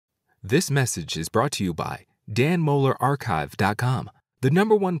This message is brought to you by DanMohlerArchive.com, the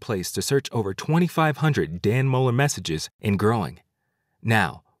 #1 place to search over 2,500 Dan Mohler messages and growing.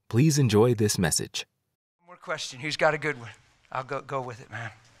 Now, please enjoy this message. One more question. Who's got a good one? I'll go with it,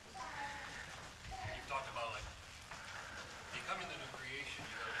 man. You talked about becoming the new creation,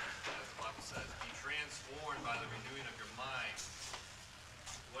 as the Bible says, be transformed by the renewing of your mind.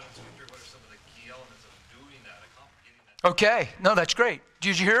 What are some of the key elements of doing that, getting that? Okay, no, that's great.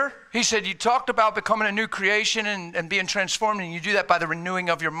 Did you hear? He said you talked about becoming a new creation and being transformed, and you do that by the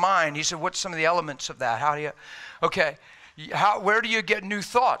renewing of your mind. He said, what's some of the elements of that? How do you, okay. Where do you get new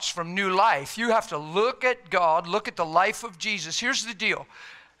thoughts from new life? You have to look at God, look at the life of Jesus. Here's the deal,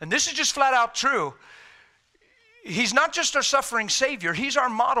 and this is just flat out true. He's not just our suffering Savior. He's our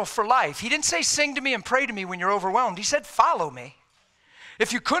model for life. He didn't say sing to me and pray to me when you're overwhelmed. He said follow me.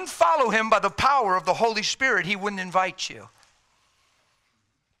 If you couldn't follow him by the power of the Holy Spirit, he wouldn't invite you.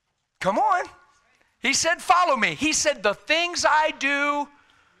 Come on. He said follow me. He said the things I do,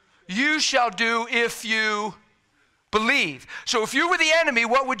 you shall do if you believe. So if you were the enemy,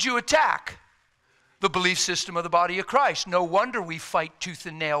 what would you attack? The belief system of the body of Christ. No wonder we fight tooth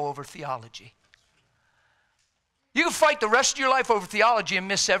and nail over theology. You can fight the rest of your life over theology and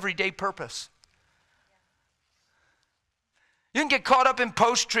miss everyday purpose. You can get caught up in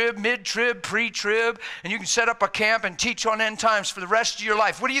post-trib, mid-trib, pre-trib, and you can set up a camp and teach on end times for the rest of your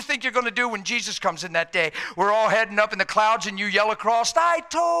life. What do you think you're going to do when Jesus comes in that day? We're all heading up in the clouds and you yell across, I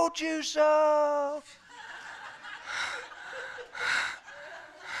told you so.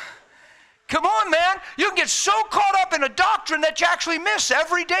 Come on, man. You can get so caught up in a doctrine that you actually miss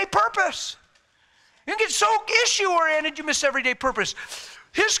everyday purpose. You can get so issue-oriented you miss everyday purpose.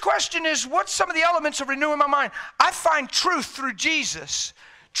 His question is, what's some of the elements of renewing my mind? I find truth through Jesus.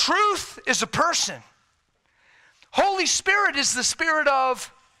 Truth is a person. Holy Spirit is the spirit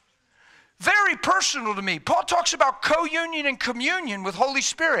of, very personal to me. Paul talks about co-union and communion with Holy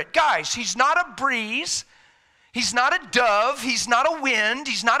Spirit. Guys, he's not a breeze. He's not a dove. He's not a wind.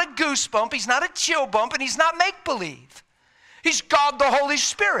 He's not a goosebump. He's not a chill bump. And he's not make-believe. He's God the Holy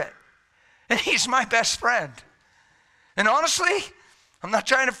Spirit. And he's my best friend. And honestly, I'm not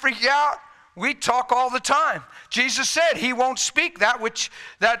trying to freak you out. We talk all the time. Jesus said he won't speak that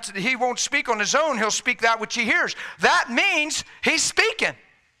he won't speak on his own. He'll speak that which he hears. That means he's speaking.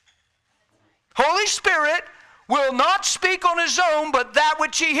 Holy Spirit will not speak on his own, but that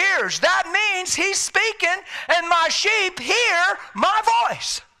which he hears. That means he's speaking, and my sheep hear my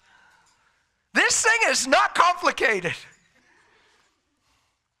voice. This thing is not complicated.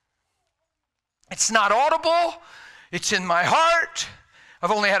 It's not audible. It's in my heart. I've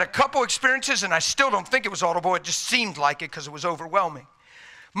only had a couple experiences, and I still don't think it was audible. It just seemed like it because it was overwhelming.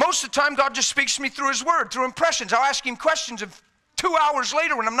 Most of the time, God just speaks to me through his word, through impressions. I'll ask him questions, and 2 hours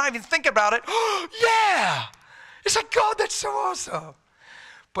later, when I'm not even thinking about it, oh, yeah. It's like, God, that's so awesome.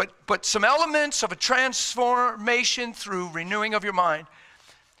 But some elements of a transformation through renewing of your mind.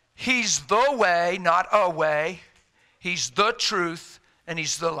 He's the way, not a way. He's the truth, and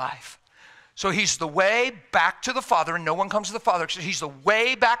he's the life. So he's the way back to the Father, and no one comes to the Father. He's the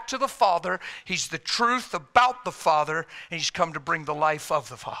way back to the Father. He's the truth about the Father, and he's come to bring the life of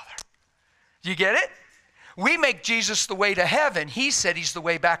the Father. You get it? We make Jesus the way to heaven. He said he's the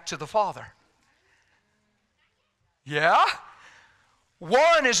way back to the Father. Yeah?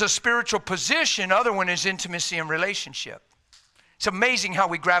 One is a spiritual position. Other one is intimacy and relationship. It's amazing how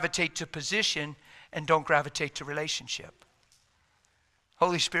we gravitate to position and don't gravitate to relationship.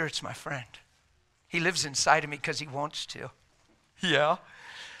 Holy Spirit's my friend. He lives inside of me because he wants to. Yeah.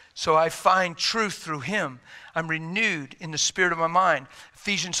 So I find truth through him. I'm renewed in the spirit of my mind.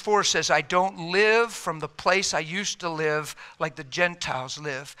 Ephesians 4 says, I don't live from the place I used to live like the Gentiles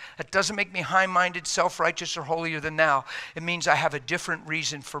live. That doesn't make me high-minded, self-righteous, or holier than thou. It means I have a different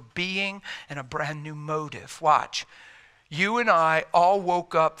reason for being and a brand new motive. Watch. You and I all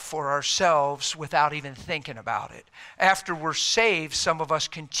woke up for ourselves without even thinking about it. After we're saved, some of us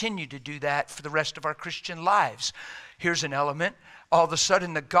continue to do that for the rest of our Christian lives. Here's an element. All of a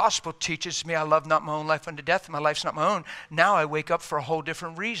sudden, the gospel teaches me I love not my own life unto death, and my life's not my own. Now I wake up for a whole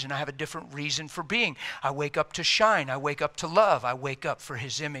different reason. I have a different reason for being. I wake up to shine. I wake up to love. I wake up for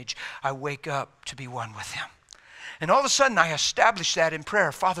his image. I wake up to be one with him. And all of a sudden, I establish that in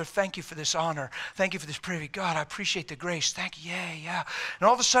prayer. Father, thank you for this honor. Thank you for this privilege. God, I appreciate the grace. Thank you. Yeah. And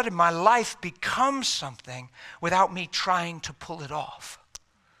all of a sudden, my life becomes something without me trying to pull it off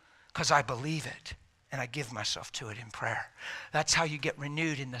because I believe it and I give myself to it in prayer. That's how you get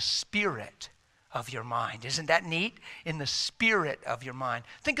renewed in the spirit of your mind. Isn't that neat? In the spirit of your mind.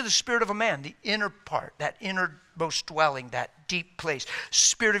 Think of the spirit of a man, the inner part, that innermost dwelling, that deep place.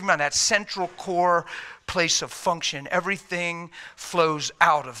 Spirit of your mind, that central core place of function. Everything flows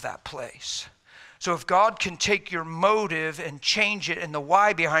out of that place. So if God can take your motive and change it and the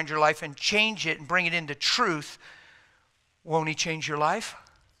why behind your life and change it and bring it into truth, won't he change your life?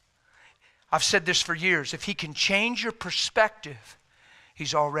 I've said this for years. If he can change your perspective,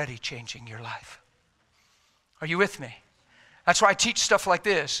 he's already changing your life. Are you with me? That's why I teach stuff like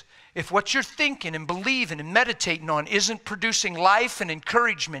this. If what you're thinking and believing and meditating on isn't producing life and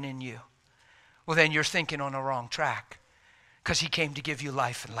encouragement in you, well, then you're thinking on the wrong track, because he came to give you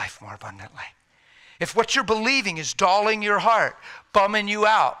life and life more abundantly. If what you're believing is dulling your heart, bumming you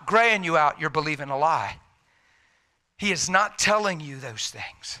out, graying you out, you're believing a lie. He is not telling you those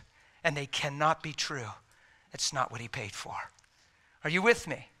things, and they cannot be true. It's not what he paid for. Are you with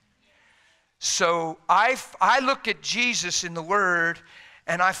me? So I look at Jesus in the Word,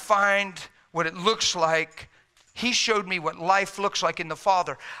 and I find what it looks like. He showed me what life looks like in the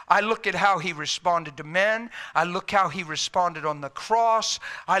Father. I look at how he responded to men. I look how he responded on the cross.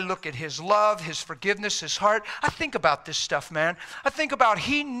 I look at his love, his forgiveness, his heart. I think about this stuff, man. I think about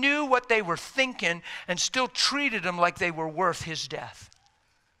he knew what they were thinking and still treated them like they were worth his death.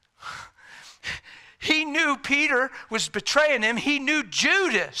 He knew Peter was betraying him. He knew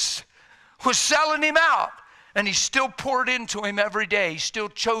Judas was selling him out. And he still poured into him every day. He still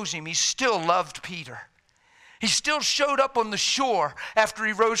chose him. He still loved Peter. He still showed up on the shore after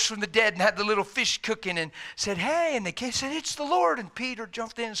he rose from the dead and had the little fish cooking and said, hey, and they said, it's the Lord. And Peter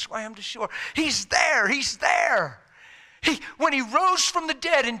jumped in and swam to shore. He's there. He's there. When he rose from the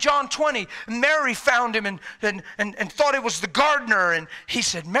dead in John 20, Mary found him and thought it was the gardener. And he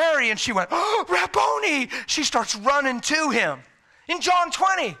said, Mary, and she went, oh, Rabboni. She starts running to him. In John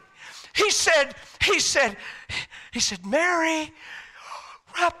 20, he said, Mary,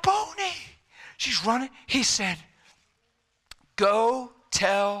 Rabboni. She's running. He said, go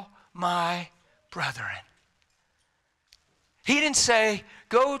tell my brethren. He didn't say,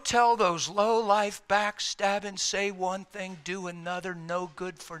 go tell those low-life, backstabbing, say one thing, do another, no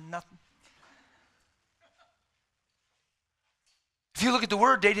good for nothing. If you look at the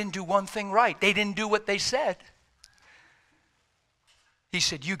word, they didn't do one thing right. They didn't do what they said. He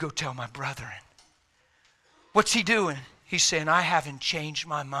said, you go tell my brethren. What's he doing? He's saying, I haven't changed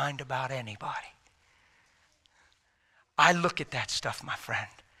my mind about anybody. I look at that stuff, my friend,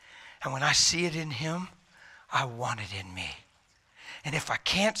 and when I see it in him, I want it in me. And if I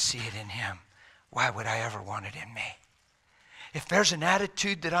can't see it in him, why would I ever want it in me? If there's an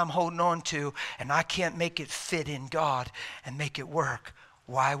attitude that I'm holding on to and I can't make it fit in God and make it work,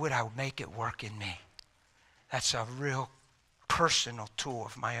 why would I make it work in me? That's a real personal tool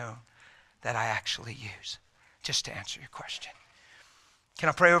of my own that I actually use, just to answer your question. Can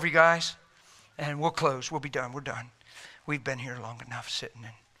I pray over you guys? And we'll close. We'll be done. We're done. We've been here long enough sitting in.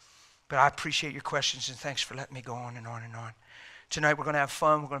 But I appreciate your questions, and thanks for letting me go on and on and on. Tonight we're going to have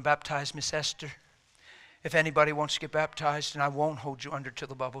fun. We're going to baptize Miss Esther. If anybody wants to get baptized, and I won't hold you under till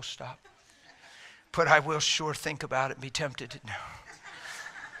the bubbles stop. But I will sure think about it and be tempted to know.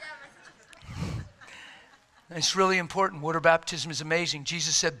 It's really important. Water baptism is amazing.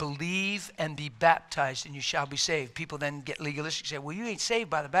 Jesus said, believe and be baptized and you shall be saved. People then get legalistic and say, well, you ain't saved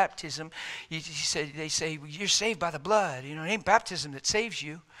by the baptism. They say, well, you're saved by the blood. You know, it ain't baptism that saves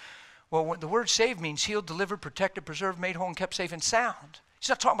you. Well, what the word saved means healed, delivered, protected, preserved, made whole, and kept safe and sound. He's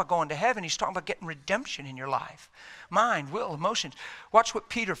not talking about going to heaven. He's talking about getting redemption in your life. Mind, will, emotions. Watch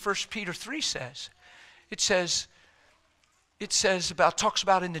what 1 Peter 3 says. It talks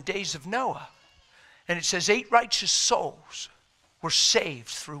about in the days of Noah. And it says 8 righteous souls were saved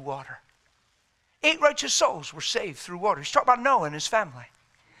through water. 8 righteous souls were saved through water. He's talking about Noah and his family.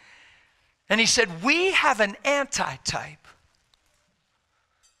 And he said, we have an antitype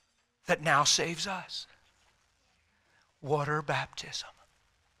that now saves us. Water baptism.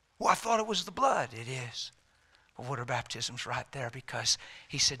 Well, I thought it was the blood. It is. But water baptism's right there because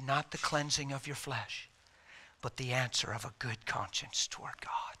he said, not the cleansing of your flesh, but the answer of a good conscience toward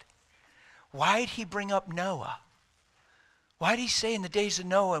God. Why did he bring up Noah? Why did he say in the days of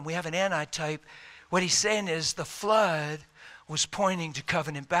Noah, and we have an antitype, what he's saying is the flood was pointing to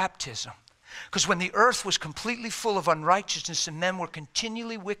covenant baptism. Because when the earth was completely full of unrighteousness and men were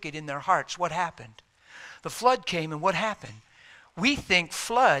continually wicked in their hearts, what happened? The flood came, and what happened? We think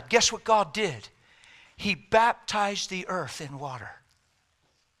flood. Guess what God did? He baptized the earth in water.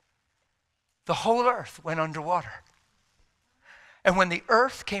 The whole earth went underwater. And when the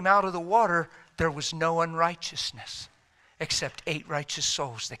earth came out of the water, there was no unrighteousness except 8 righteous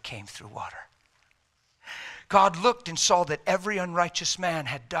souls that came through water. God looked and saw that every unrighteous man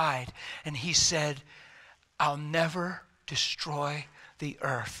had died. And he said, I'll never destroy the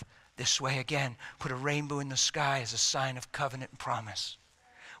earth this way again. Put a rainbow in the sky as a sign of covenant and promise.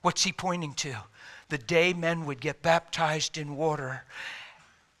 What's he pointing to? The day men would get baptized in water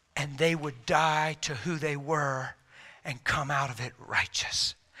and they would die to who they were and come out of it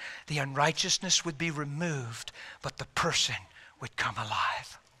righteous. The unrighteousness would be removed, but the person would come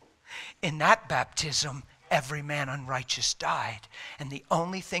alive. In that baptism, every man unrighteous died, and the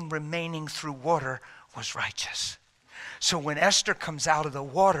only thing remaining through water was righteous. So when Esther comes out of the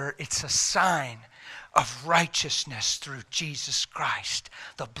water, it's a sign of righteousness through Jesus Christ,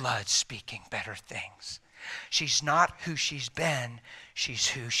 the blood speaking better things. She's not who she's been, she's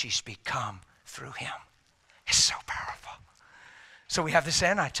who she's become through him. It's so powerful. So we have this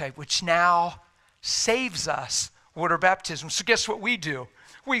antitype, which now saves us, water baptism. So guess what we do?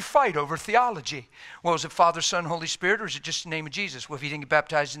 We fight over theology. Well, is it Father, Son, Holy Spirit, or is it just the name of Jesus? Well, if you didn't get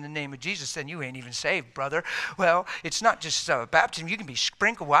baptized in the name of Jesus, then you ain't even saved, brother. Well, it's not just baptism. You can be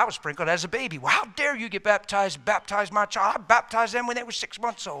sprinkled. Well, I was sprinkled as a baby. Well, how dare you get baptized, baptize my child? I baptized them when they were 6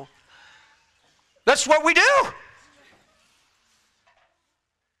 months old. That's what we do.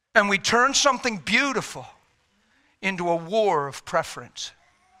 And we turn something beautiful into a war of preference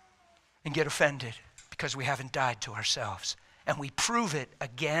and get offended because we haven't died to ourselves. And we prove it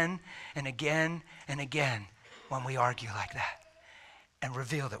again and again and again when we argue like that and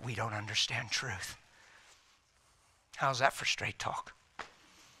reveal that we don't understand truth. How's that for straight talk?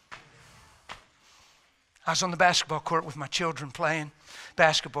 I was on the basketball court with my children playing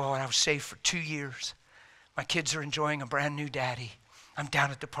basketball, and I was safe for 2 years. My kids are enjoying a brand new daddy. I'm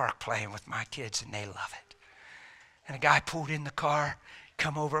down at the park playing with my kids, and they love it. And a guy pulled in the car,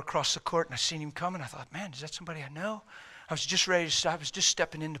 come over across the court, and I seen him coming. I thought, man, is that somebody I know? I was just ready to stop. I was just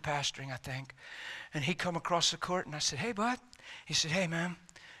stepping into pastoring, I think. And he come across the court, and I said, hey, bud. He said, hey, man.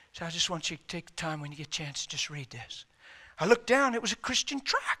 So I just want you to take the time when you get a chance to just read this. I looked down. It was a Christian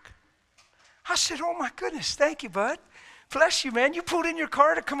tract. I said, oh, my goodness. Thank you, bud. Bless you, man. You pulled in your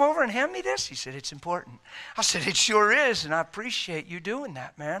car to come over and hand me this? He said, it's important. I said, it sure is, and I appreciate you doing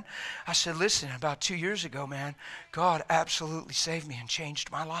that, man. I said, listen, about 2 years ago, man, God absolutely saved me and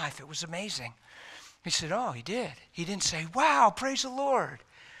changed my life. It was amazing. He said, oh, he did. He didn't say, wow, praise the Lord.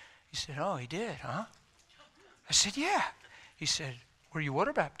 He said, oh, he did, huh? I said, yeah. He said, were you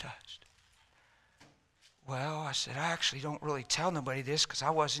water baptized? Well, I said, I actually don't really tell nobody this because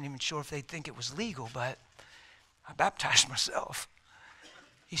I wasn't even sure if they'd think it was legal, but I baptized myself.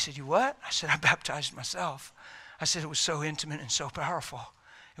 He said, you what? I said, I baptized myself. I said, it was so intimate and so powerful.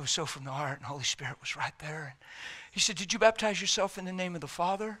 It was so from the heart, and the Holy Spirit was right there. And he said, did you baptize yourself in the name of the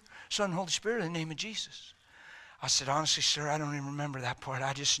Father, Son, and Holy Spirit, in the name of Jesus? I said, honestly, sir, I don't even remember that part.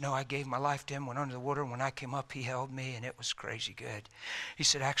 I just know I gave my life to him, went under the water, and when I came up, he held me, and it was crazy good. He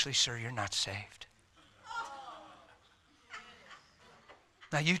said, actually, sir, you're not saved.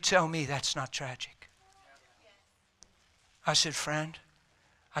 Now, you tell me that's not tragic. I said, friend,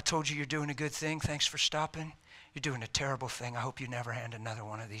 I told you you're doing a good thing. Thanks for stopping. You're doing a terrible thing. I hope you never hand another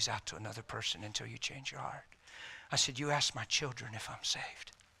one of these out to another person until you change your heart. I said, you ask my children if I'm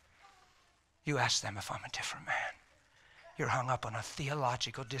saved. You ask them if I'm a different man. You're hung up on a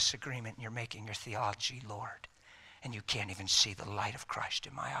theological disagreement, and you're making your theology Lord. And you can't even see the light of Christ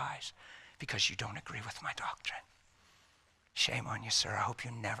in my eyes because you don't agree with my doctrine. Shame on you, sir. I hope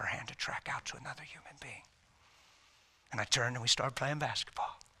you never hand a tract out to another human being. And I turned and we started playing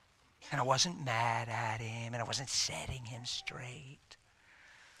basketball. And I wasn't mad at him, and I wasn't setting him straight.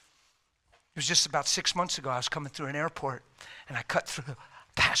 It was just about 6 months ago. I was coming through an airport, and I cut through. The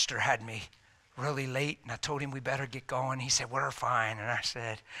pastor had me really late, and I told him we better get going. He said, we're fine. And I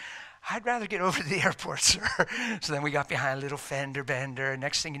said, I'd rather get over to the airport, sir. So then we got behind a little fender bender.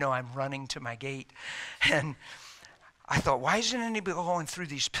 Next thing you know, I'm running to my gate. And I thought, why isn't anybody going through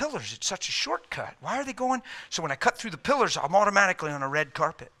these pillars? It's such a shortcut. Why are they going? So when I cut through the pillars, I'm automatically on a red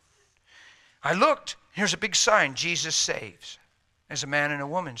carpet. I looked. Here's a big sign, Jesus saves. There's a man and a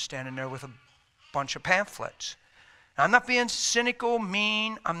woman standing there with a bunch of pamphlets. Now, I'm not being cynical,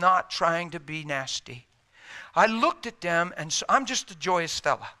 mean. I'm not trying to be nasty. I looked at them, and so I'm just a joyous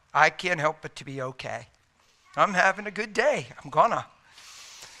fella. I can't help but to be okay. I'm having a good day. I'm gonna.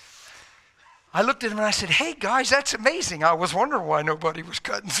 I looked at them and I said, hey guys, that's amazing. I was wondering why nobody was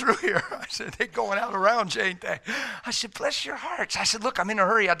cutting through here. I said, they're going out around you, ain't they? I said, bless your hearts. I said, look, I'm in a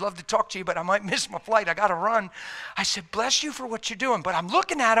hurry. I'd love to talk to you, but I might miss my flight. I got to run. I said, bless you for what you're doing. But I'm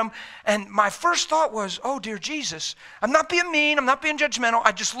looking at them, and my first thought was, oh, dear Jesus. I'm not being mean. I'm not being judgmental.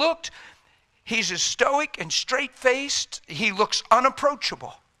 I just looked. He's as stoic and straight-faced. He looks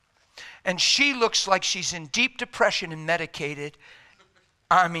unapproachable. And she looks like she's in deep depression and medicated.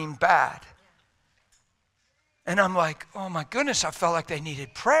 I mean, bad. And I'm like, oh my goodness, I felt like they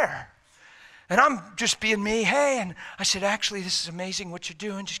needed prayer. And I'm just being me, hey, and I said, actually, this is amazing what you're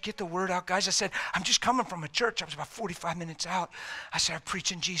doing. Just get the word out, guys. I said, I'm just coming from a church. I was about 45 minutes out. I said, I'm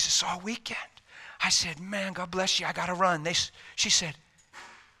preaching Jesus all weekend. I said, man, God bless you. I got to run. She said,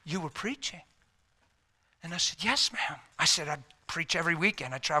 you were preaching? And I said, yes, ma'am. I said, I preach every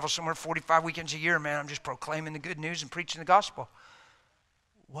weekend. I travel somewhere 45 weekends a year, man. I'm just proclaiming the good news and preaching the gospel.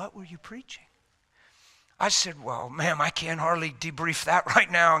 What were you preaching? I said, well, ma'am, I can't hardly debrief that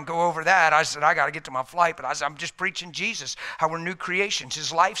right now and go over that. I said, I got to get to my flight. But I said, I'm just preaching Jesus, how we're new creations.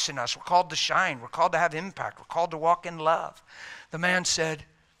 His life's in us. We're called to shine. We're called to have impact. We're called to walk in love. The man said,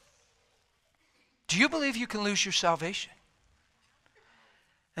 do you believe you can lose your salvation?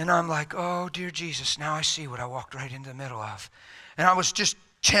 And I'm like, oh, dear Jesus, now I see what I walked right into the middle of. And I was just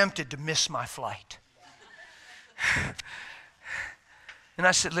tempted to miss my flight. And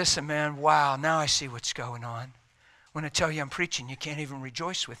I said, listen, man, wow, now I see what's going on. When I tell you I'm preaching, you can't even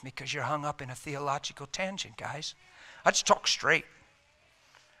rejoice with me because you're hung up in a theological tangent, guys. I just talk straight.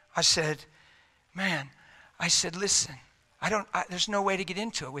 I said, man, I said, listen, there's no way to get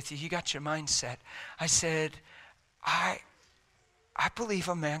into it with you. You got your mindset. I said, I believe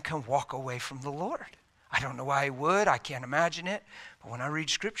a man can walk away from the Lord. I don't know why he would. I can't imagine it. But when I read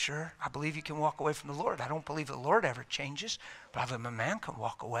Scripture, I believe you can walk away from the Lord. I don't believe the Lord ever changes, but I believe a man can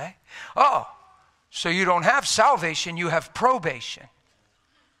walk away. Oh, so you don't have salvation, you have probation.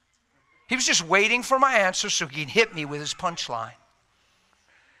 He was just waiting for my answer so he could hit me with his punchline.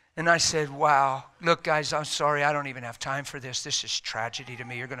 And I said, wow, look, guys, I'm sorry. I don't even have time for this. This is tragedy to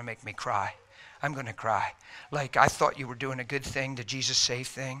me. You're going to make me cry. I'm going to cry. Like, I thought you were doing a good thing, the Jesus Save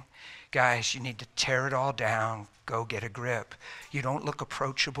thing. Guys, you need to tear it all down. Go get a grip. You don't look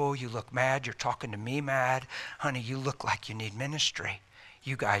approachable. You look mad. You're talking to me mad. Honey, you look like you need ministry.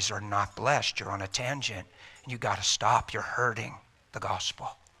 You guys are not blessed. You're on a tangent. And you got to stop. You're hurting the gospel.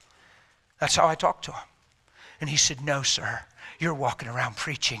 That's how I talked to him. And he said, no, sir. You're walking around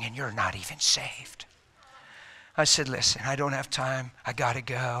preaching and you're not even saved. I said, listen, I don't have time. I got to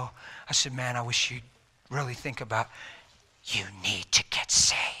go. I said, man, I wish you'd really think about, you need to get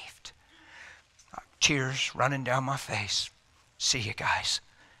saved. Tears running down my face. See you guys.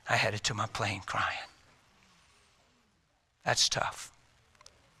 I headed to my plane crying. That's tough.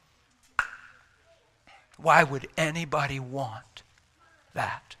 Why would anybody want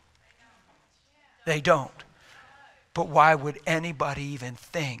that? They don't. But why would anybody even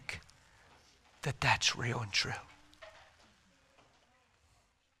think that that's real and true?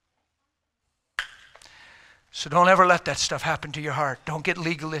 So don't ever let that stuff happen to your heart. Don't get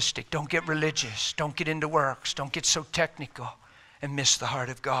legalistic. Don't get religious. Don't get into works. Don't get so technical and miss the heart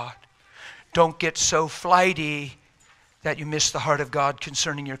of God. Don't get so flighty that you miss the heart of God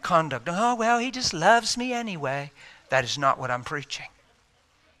concerning your conduct. Oh, well, he just loves me anyway. That is not what I'm preaching.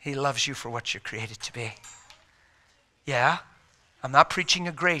 He loves you for what you're created to be. Yeah? I'm not preaching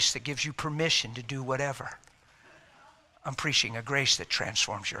a grace that gives you permission to do whatever. I'm preaching a grace that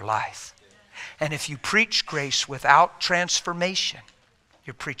transforms your life. And if you preach grace without transformation,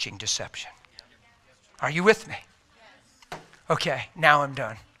 you're preaching deception. Are you with me? Okay, now I'm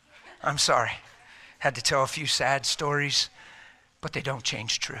done. I'm sorry. Had to tell a few sad stories, but they don't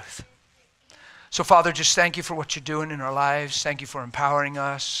change truth. So, Father, just thank you for what you're doing in our lives. Thank you for empowering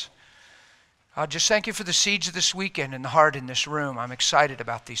us. Just thank you for the seeds of this weekend and the heart in this room. I'm excited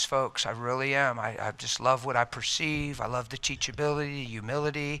about these folks. I really am. I just love what I perceive. I love the teachability, the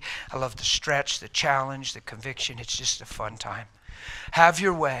humility. I love the stretch, the challenge, the conviction. It's just a fun time. Have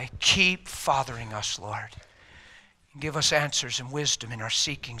your way. Keep fathering us, Lord. Give us answers and wisdom in our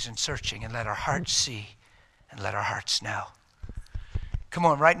seekings and searching, and let our hearts see and let our hearts know. Come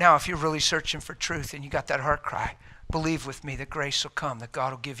on, right now, if you're really searching for truth and you got that heart cry, believe with me that grace will come, that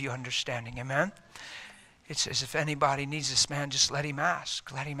God will give you understanding. Amen? It says if anybody needs this, man, just let him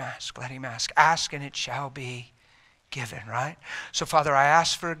ask. Let him ask. Let him ask. Ask and it shall be given, right? So, Father, I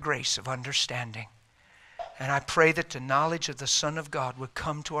ask for a grace of understanding. And I pray that the knowledge of the Son of God would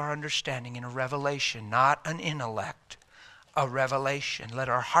come to our understanding in a revelation, not an intellect, a revelation. Let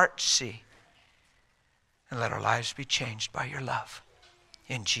our hearts see and let our lives be changed by your love.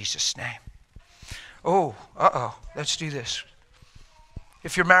 In Jesus' name. Oh, let's do this.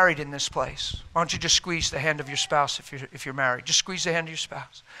 If you're married in this place, why don't you just squeeze the hand of your spouse if you're married. Just squeeze the hand of your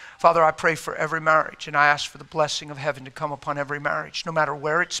spouse. Father, I pray for every marriage, and I ask for the blessing of heaven to come upon every marriage, no matter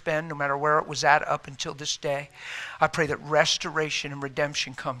where it's been, no matter where it was at up until this day. I pray that restoration and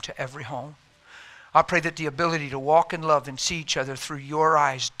redemption come to every home. I pray that the ability to walk in love and see each other through your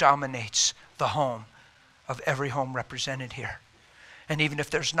eyes dominates the home of every home represented here. And even if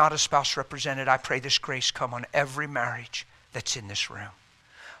there's not a spouse represented, I pray this grace come on every marriage that's in this room.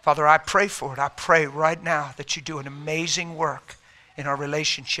 Father, I pray for it. I pray right now that you do an amazing work in our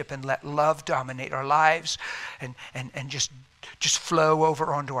relationship and let love dominate our lives and just flow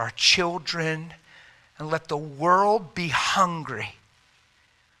over onto our children, and let the world be hungry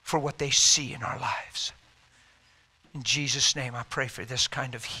for what they see in our lives. In Jesus' name, I pray for this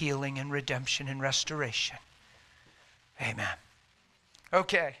kind of healing and redemption and restoration. Amen.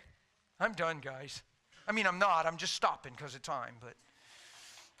 Okay, I'm done, guys. I mean, I'm not. I'm just stopping because of time. But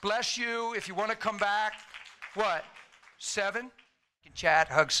bless you. If you want to come back, what, 7? You can chat,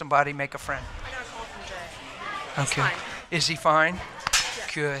 hug somebody, make a friend. I got a call from Jay. Okay. Fine. Is he fine? Yeah.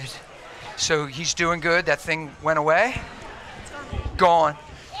 Good. So he's doing good? That thing went away? It's gone. Gone.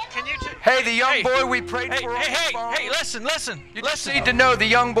 Can you Hey, the young boy we prayed for on the phone. Hey, listen. You just need to know the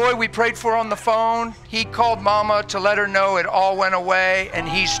young boy we prayed for on the phone, he called Mama to let her know it all went away and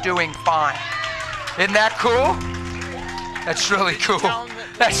he's doing fine. Isn't that cool? That's really cool.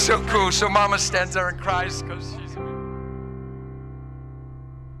 That's so cool. So Mama stands there and cries because she's...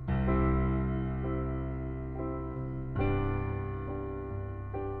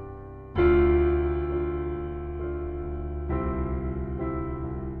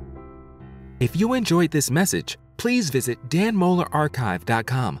 If you enjoyed this message, please visit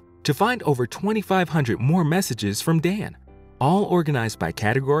danmohlerarchive.com to find over 2,500 more messages from Dan, all organized by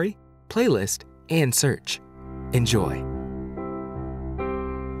category, playlist, and search. Enjoy.